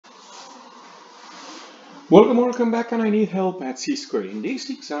Welcome back, and I need help at C-squared. In this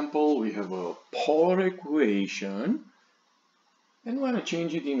example, we have a polar equation and we want to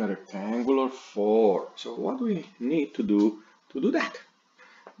change it in a rectangular form. So what do we need to do that?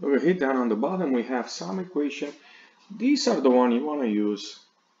 Over here down on the bottom, we have some equation. These are the one you want to use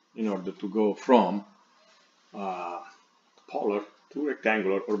in order to go from polar to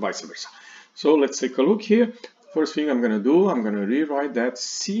rectangular or vice versa. So let's take a look here. First thing I'm going to do, I'm going to rewrite that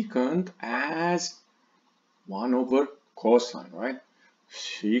secant as 1 over cosine, right?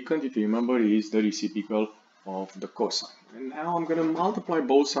 Secant, if you remember, is the reciprocal of the cosine. And now I'm going to multiply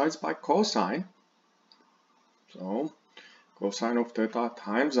both sides by cosine. So cosine of theta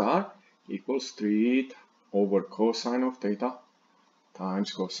times r equals 3 over cosine of theta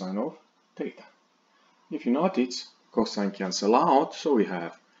times cosine of theta. If you notice, cosine cancel out, so we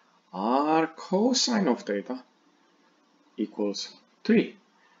have r cosine of theta equals 3.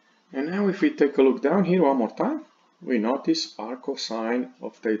 And now if we take a look down here one more time, we notice r cosine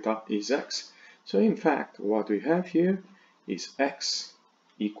of theta is x. So in fact, what we have here is x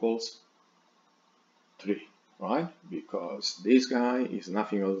equals 3, right? Because this guy is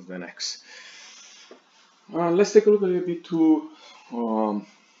nothing else than x. Let's take a look a little bit to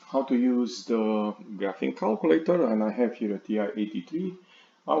how to use the graphing calculator, and I have here a TI-83.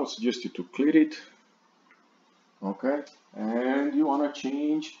 I would suggest you to clear it, okay? And you want to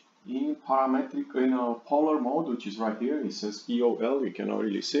change in parametric, in a polar mode, which is right here. It says POL, you cannot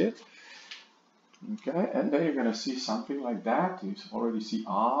really see it. Okay, and then you're gonna see something like that. You already see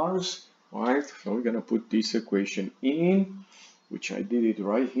R's, right? So we're gonna put this equation in, which I did it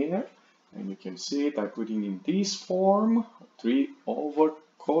right here, and you can see it. I put it in this form, 3 over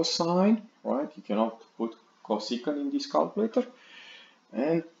cosine, right? You cannot put cosecant in this calculator.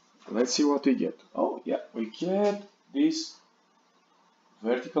 And let's see what we get. Oh yeah, we get this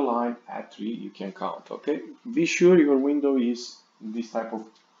vertical line at 3, you can count, okay? Be sure your window is in this type of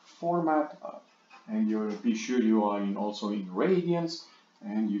format, and be sure you are also in radians,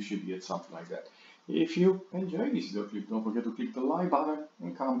 and you should get something like that. If you enjoyed this video clip, don't forget to click the like button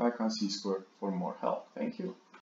and come back on C-squared for more help. Thank you.